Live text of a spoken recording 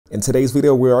In today's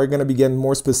video, we are going to be getting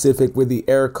more specific with the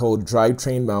error code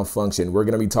drivetrain malfunction. We're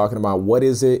going to be talking about what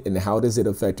is it and how does it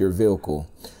affect your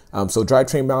vehicle. So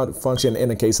drivetrain malfunction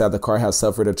indicates that the car has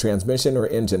suffered a transmission or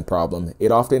engine problem.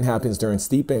 It often happens during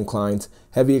steep inclines,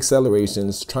 heavy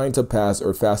accelerations, trying to pass,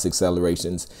 or fast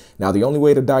accelerations. Now, the only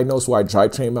way to diagnose why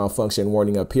drivetrain malfunction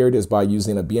warning appeared is by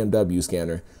using a BMW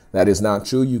scanner. That is not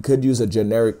true. You could use a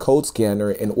generic code scanner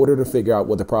in order to figure out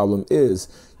what the problem is.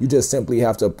 You just simply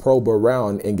have to probe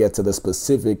around and get to the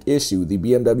specific issue. The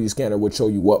BMW scanner would show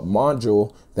you what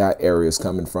module that error is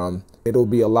coming from. It'll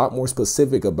be a lot more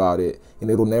specific about it, and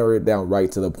it'll narrow it down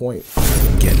right to the point.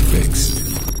 Get fixed.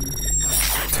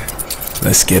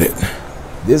 Let's get it.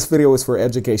 This video is for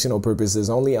educational purposes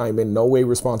only. I'm in no way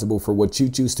responsible for what you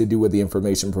choose to do with the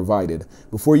information provided.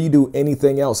 Before you do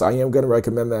anything else, I am going to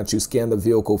recommend that you scan the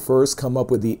vehicle first, come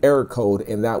up with the error code,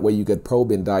 and that way you could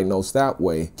probe and diagnose that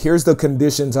way. Here's the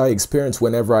conditions I experience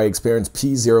whenever I experience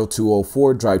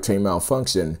P0204 drivetrain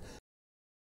malfunction.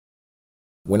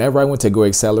 Whenever I went to go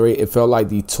accelerate, it felt like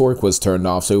the torque was turned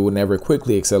off, so it would never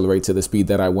quickly accelerate to the speed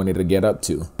that I wanted to get up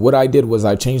to. What I did was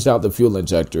I changed out the fuel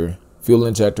injector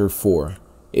 4.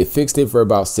 It fixed it for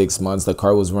about 6 months. The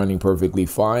car was running perfectly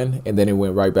fine, and then it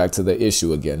went right back to the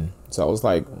issue again. So I was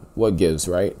like, what gives,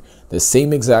 right? The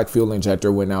same exact fuel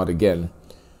injector went out again.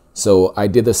 So I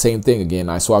did the same thing again.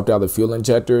 I swapped out the fuel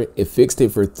injector. It fixed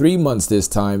it for 3 months this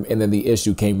time, and then the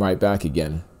issue came right back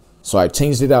again. So I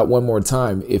changed it out one more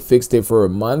time. It fixed it for a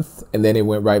month, and then it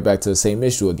went right back to the same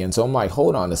issue again. So I'm like,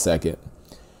 hold on a second.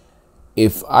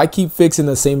 If I keep fixing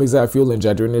the same exact fuel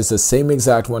injector and it's the same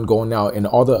exact one going out and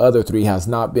all the other 3 has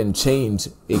not been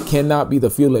changed, it cannot be the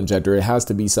fuel injector. It has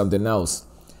to be something else.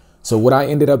 So what I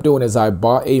ended up doing is I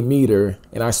bought a meter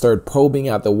and I started probing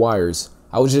at the wires.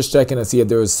 I was just checking to see if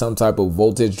there was some type of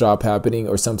voltage drop happening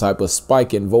or some type of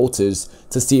spike in voltage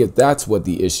to see if that's what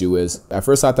the issue is. At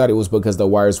first I thought it was because the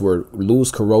wires were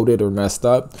loose, corroded, or messed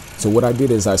up. So what I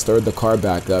did is I started the car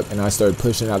back up and I started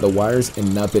pushing out the wires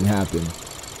and nothing happened.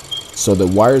 So the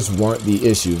wires weren't the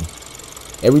issue.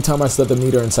 Every time I set the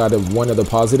meter inside of one of the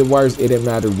positive wires, it didn't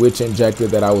matter which injector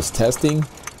that I was testing,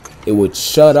 it would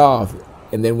shut off.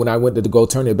 And then when I went to go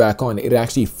turn it back on, it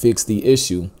actually fixed the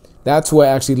issue. That's what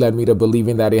actually led me to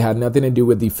believing that it had nothing to do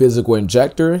with the physical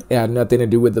injector. It had nothing to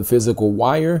do with the physical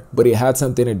wire, but it had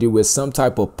something to do with some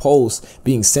type of pulse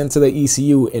being sent to the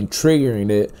ECU and triggering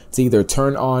it to either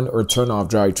turn on or turn off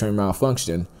drivetrain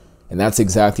malfunction. And that's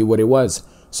exactly what it was.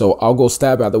 So I'll go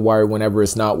stab at the wire whenever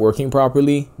it's not working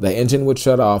properly. The engine would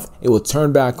shut off, it would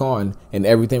turn back on, and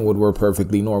everything would work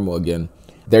perfectly normal again.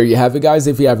 There you have it, guys.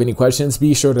 If you have any questions,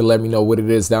 be sure to let me know what it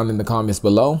is down in the comments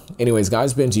below. Anyways,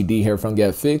 guys, 𝐵enJD here from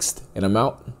Get Fixed, and I'm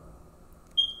out.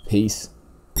 Peace.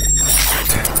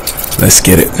 Let's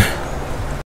get it.